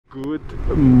Good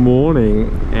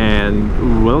morning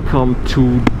and welcome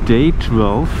to day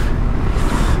 12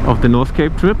 of the North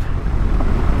Cape trip.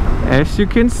 As you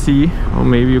can see, or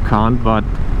maybe you can't, but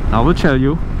I will tell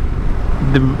you,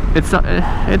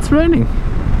 it's raining.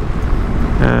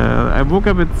 I woke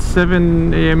up at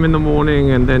 7 a.m. in the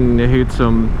morning and then I heard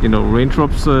some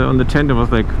raindrops on the tent. I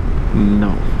was like,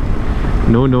 no.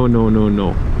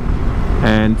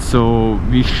 And so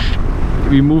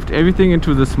we moved everything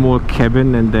into the small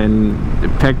cabin and then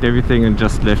packed everything and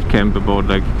just left camp about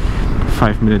like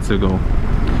 5 minutes ago.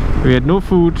 We had no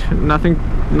food, nothing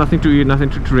to eat, nothing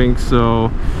to drink, so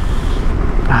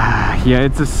yeah,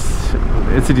 it's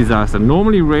a disaster.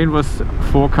 Normally rain was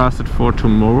forecasted for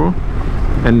tomorrow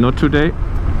and not today,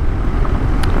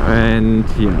 and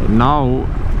yeah, now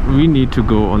we need to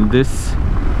go on this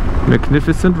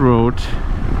magnificent road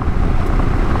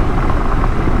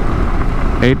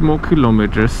 8 more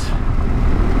kilometers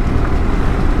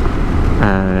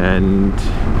and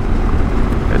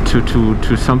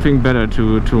to something better,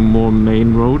 to a more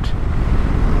main road.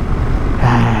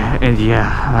 And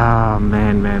yeah, oh,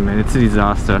 man, it's a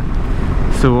disaster.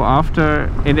 So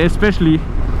and especially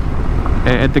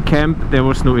at the camp there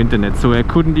was no internet, so I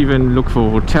couldn't even look for a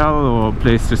hotel or a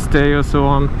place to stay or so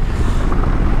on.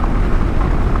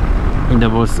 And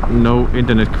there was no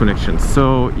internet connection,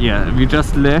 so yeah, we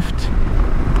just left.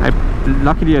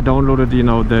 Luckily I downloaded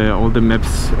all the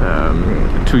maps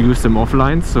to use them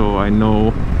offline, so I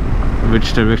know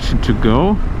which direction to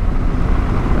go.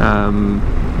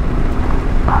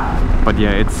 But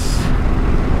yeah, it's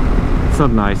not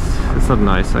nice. It's not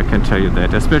nice, I can tell you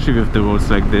that, especially with the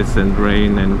roads like this and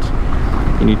rain, and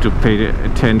you need to pay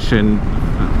attention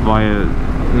while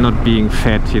not being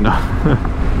fat,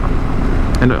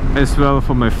 And as well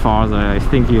for my father, I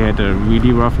think he had a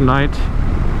really rough night,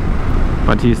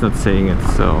 but he's not saying it,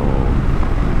 so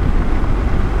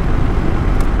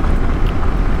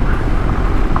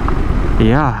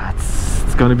yeah,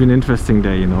 it's gonna be an interesting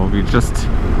day. We just,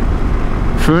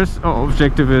 first our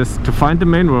objective is to find the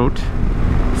main road,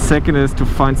 second is to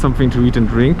find something to eat and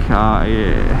drink.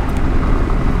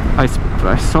 I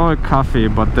saw a cafe,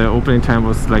 but the opening time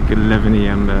was like 11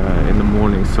 a.m. In the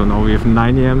morning, so now we have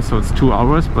 9 a.m. so it's 2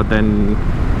 hours, but then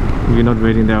we're not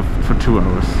waiting there for 2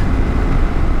 hours.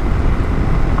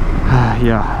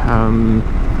 Yeah,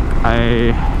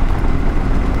 and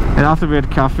after we had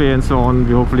cafe and so on,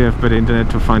 we hopefully have better internet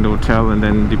to find a hotel, and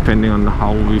then depending on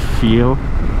how we feel,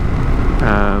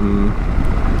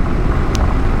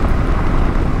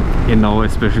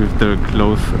 especially with the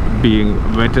clothes being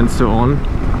wet and so on,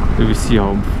 we will see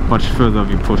how much further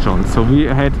we push on. So we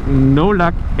had no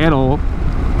luck at all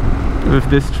with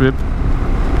this trip.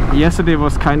 Yesterday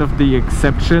was kind of the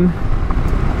exception,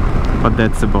 but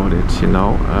that's about it,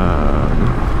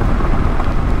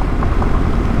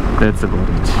 that's about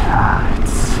it.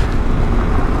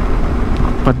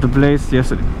 But the place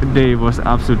yesterday was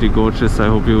absolutely gorgeous. I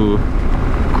hope you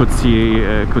could see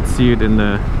it in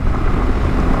the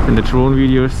drone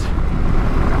videos.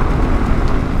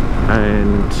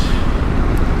 And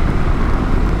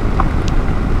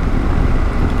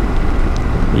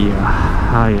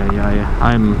yeah,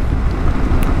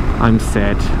 I'm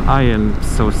sad. I am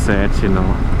so sad,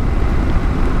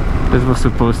 This was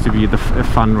supposed to be a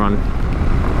fun run.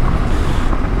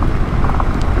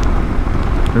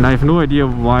 And I have no idea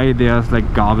why there's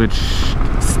like garbage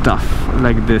stuff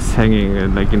like this hanging.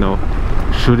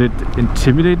 Should it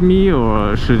intimidate me,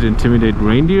 or should it intimidate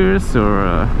reindeers,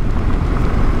 or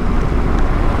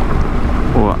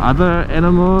other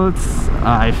animals?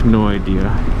 I have no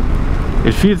idea.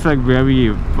 It feels like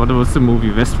what was the movie,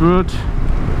 Westworld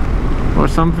or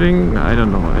something? I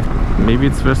don't know. Maybe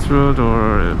it's Westworld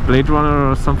or Blade Runner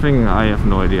or something. I have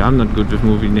no idea. I'm not good with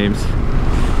movie names,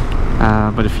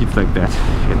 but it feels like that,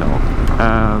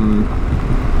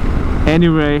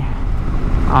 Anyway,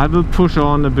 I will push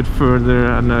on a bit further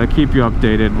and keep you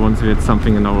updated once we had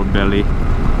something in our belly.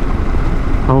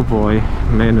 Oh boy,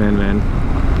 man.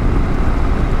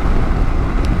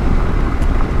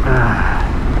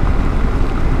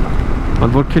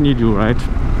 But what can you do, right?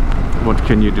 What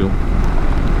can you do?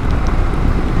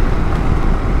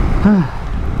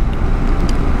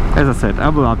 As I said, I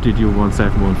will update you once I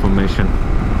have more information.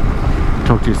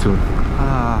 Talk to you soon.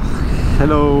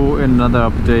 Hello, another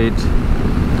update.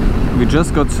 We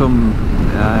just got some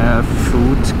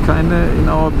food kinda in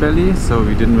our belly, so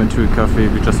we didn't went to a cafe.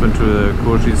 We just went to the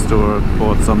grocery store,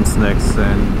 bought some snacks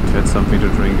and had something to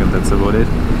drink, and that's about it.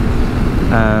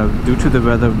 Due to the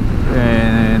weather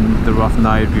and the rough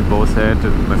night we both had,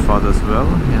 my father as well,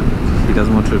 and he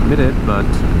doesn't want to admit it, but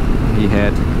he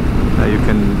had, you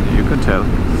can tell.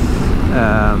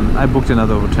 I booked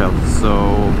another hotel.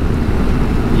 So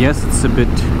yes, it's a bit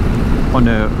on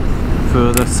a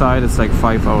further side. It's like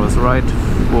 5 hours ride,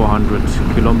 400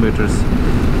 kilometers.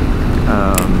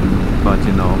 But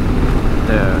you know,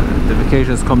 the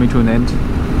vacation is coming to an end.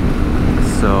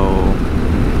 So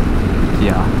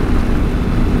yeah,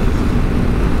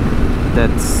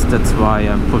 that's why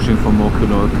I'm pushing for more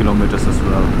kilometers as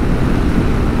well.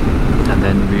 And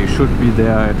then we should be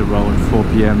there at around 4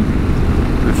 p.m.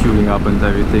 refueling up and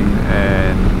everything,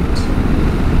 and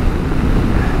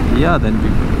yeah, then we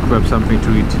grab something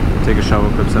to eat, take a shower,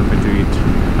 grab something to eat,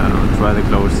 dry the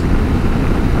clothes.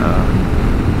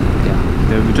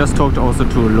 Yeah, we just talked also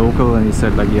to a local, and he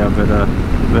said like, yeah,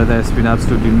 weather has been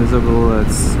absolutely miserable.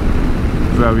 It's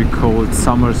very cold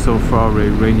summer so far, very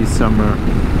rainy summer.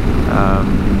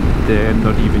 They're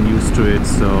not even used to it.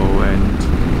 So, and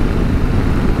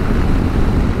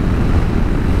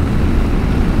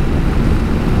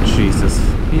Jesus,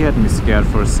 he had me scared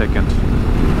for a second.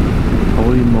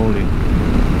 Holy moly.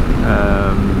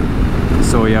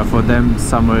 So yeah, for them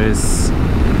summer is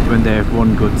when they have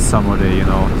one good summer day, you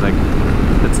know. It's like,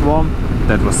 it's warm,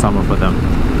 that was summer for them.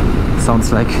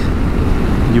 Sounds like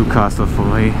Newcastle for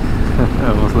me.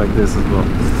 I was like this as well,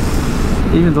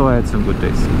 even though I had some good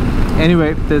days.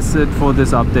 Anyway, that's it for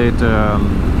this update. Yeah,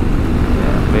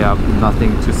 we have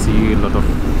nothing to see, a lot of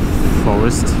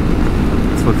forest.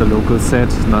 That's what the locals said.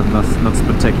 Not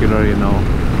spectacular, you know.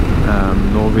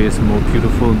 Norway is more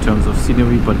beautiful in terms of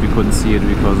scenery, but we couldn't see it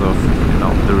because of, you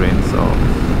know, the rain. So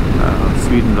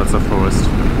Sweden, lots of forest.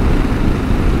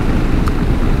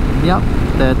 Yeah,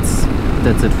 that's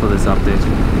it for this update.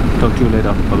 Talk to you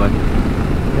later. Bye bye.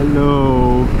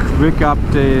 Hello, quick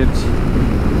update.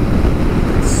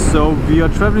 So we are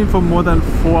traveling for more than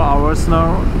 4 hours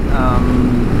now,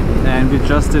 and we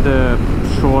just did a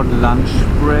short lunch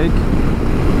break.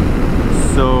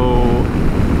 So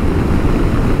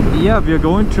yeah, we are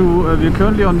going to we're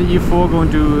currently on the E4 going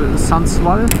to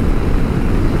Sundsvall,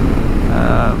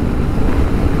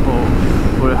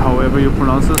 or however you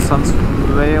pronounce it, Sundsvall.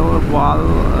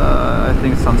 I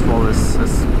think Sundsvall is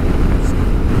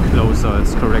closer,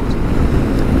 it's correct.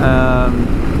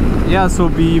 Yeah, so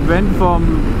we went from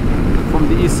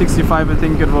the E65, I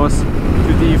think it was,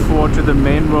 to the E4 to the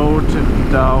main road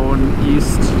down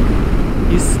East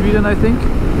Sweden, I think.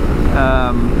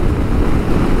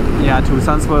 Yeah, to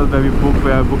Sundsvall,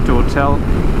 where I booked a hotel,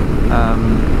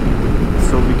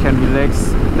 so we can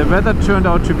relax. The weather turned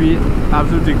out to be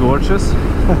absolutely gorgeous,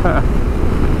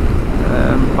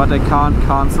 but I can't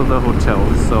cancel the hotel.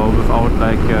 So without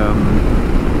like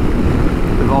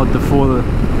without the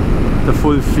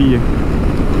full fee,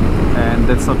 and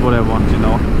that's not what I want, you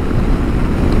know.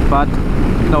 But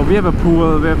no, we have a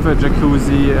pool, we have a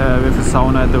jacuzzi, we have a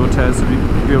sauna at the hotel, so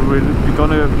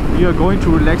we are going to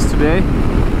relax today.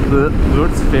 The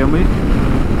Wirtz family.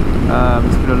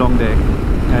 It's been a long day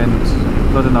and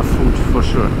not enough food for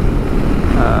sure.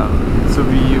 So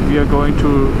we are going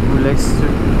to relax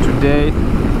today,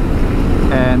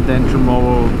 and then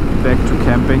tomorrow back to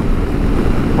camping,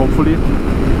 hopefully.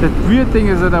 The weird thing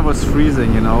is that I was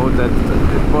freezing, you know, that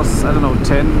it was, I don't know,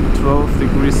 10-12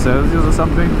 degrees Celsius or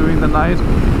something during the night,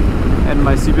 and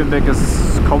my sleeping bag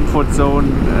is comfort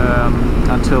zone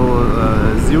until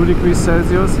 0 degrees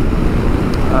Celsius.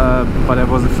 But I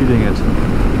wasn't feeling it.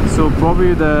 So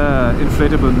probably the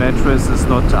inflatable mattress is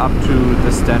not up to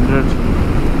the standard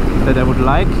that I would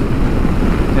like.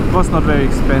 It was not very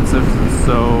expensive,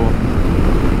 so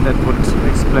that would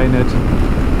explain it.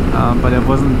 But I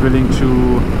wasn't willing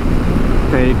to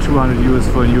pay 200 euros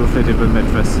for a new inflatable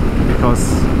mattress,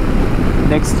 because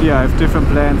next year I have different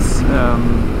plans.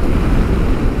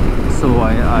 So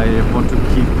I want to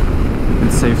keep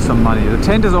and save some money. The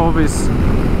tent is always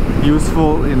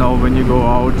useful, you know, when you go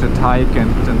out and hike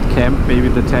and camp. Maybe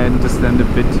the tent is then a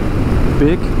bit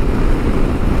big,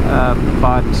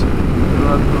 but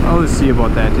I'll see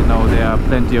about that, you know. There are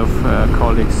plenty of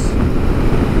colleagues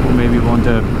who maybe want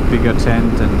a bigger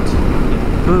tent, and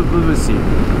we'll see.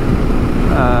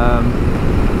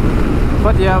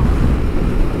 But yeah,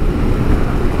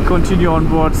 continue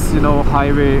onwards, you know.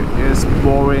 Highway is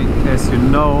boring, as you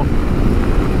know.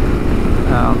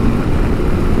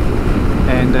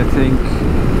 And I think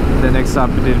the next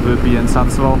update will be in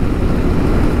Sundsvall.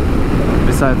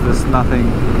 Besides this,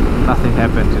 nothing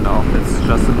happened, you know. It's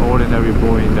just an ordinary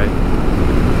boring day.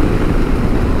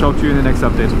 Talk to you in the next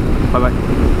update. Bye bye.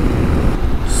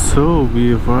 So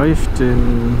we arrived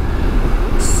in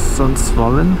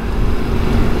Sundsvall,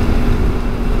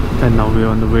 and now we're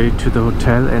on the way to the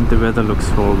hotel, and the weather looks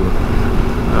horrible,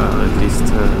 at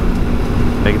least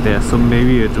back there. So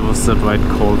maybe it was the right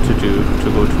call to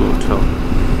go to a hotel.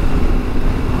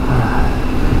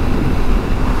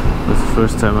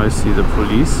 first time I see the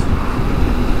police.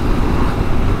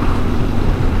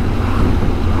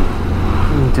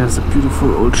 And there's a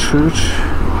beautiful old church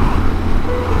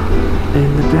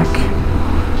in the back.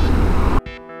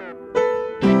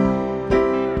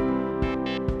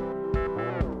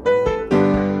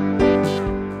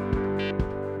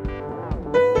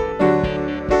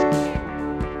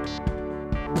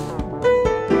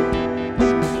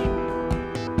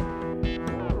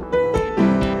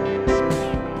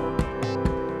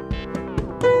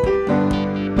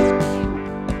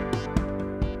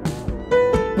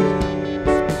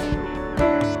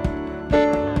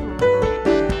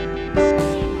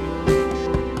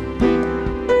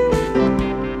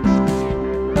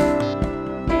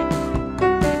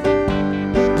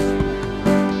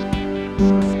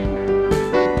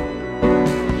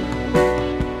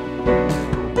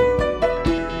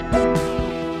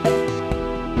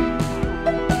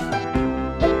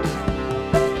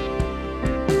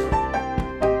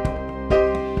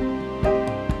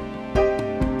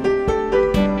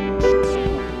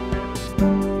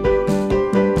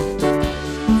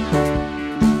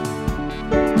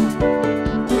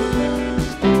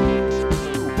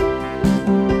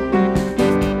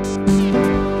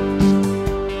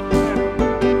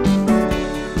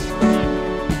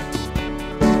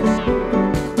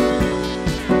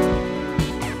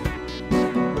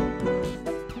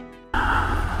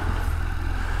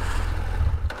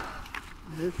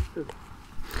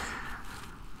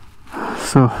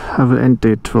 So I will end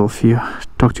day 12 here.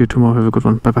 Talk to you tomorrow. Have a good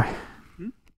one. Bye bye.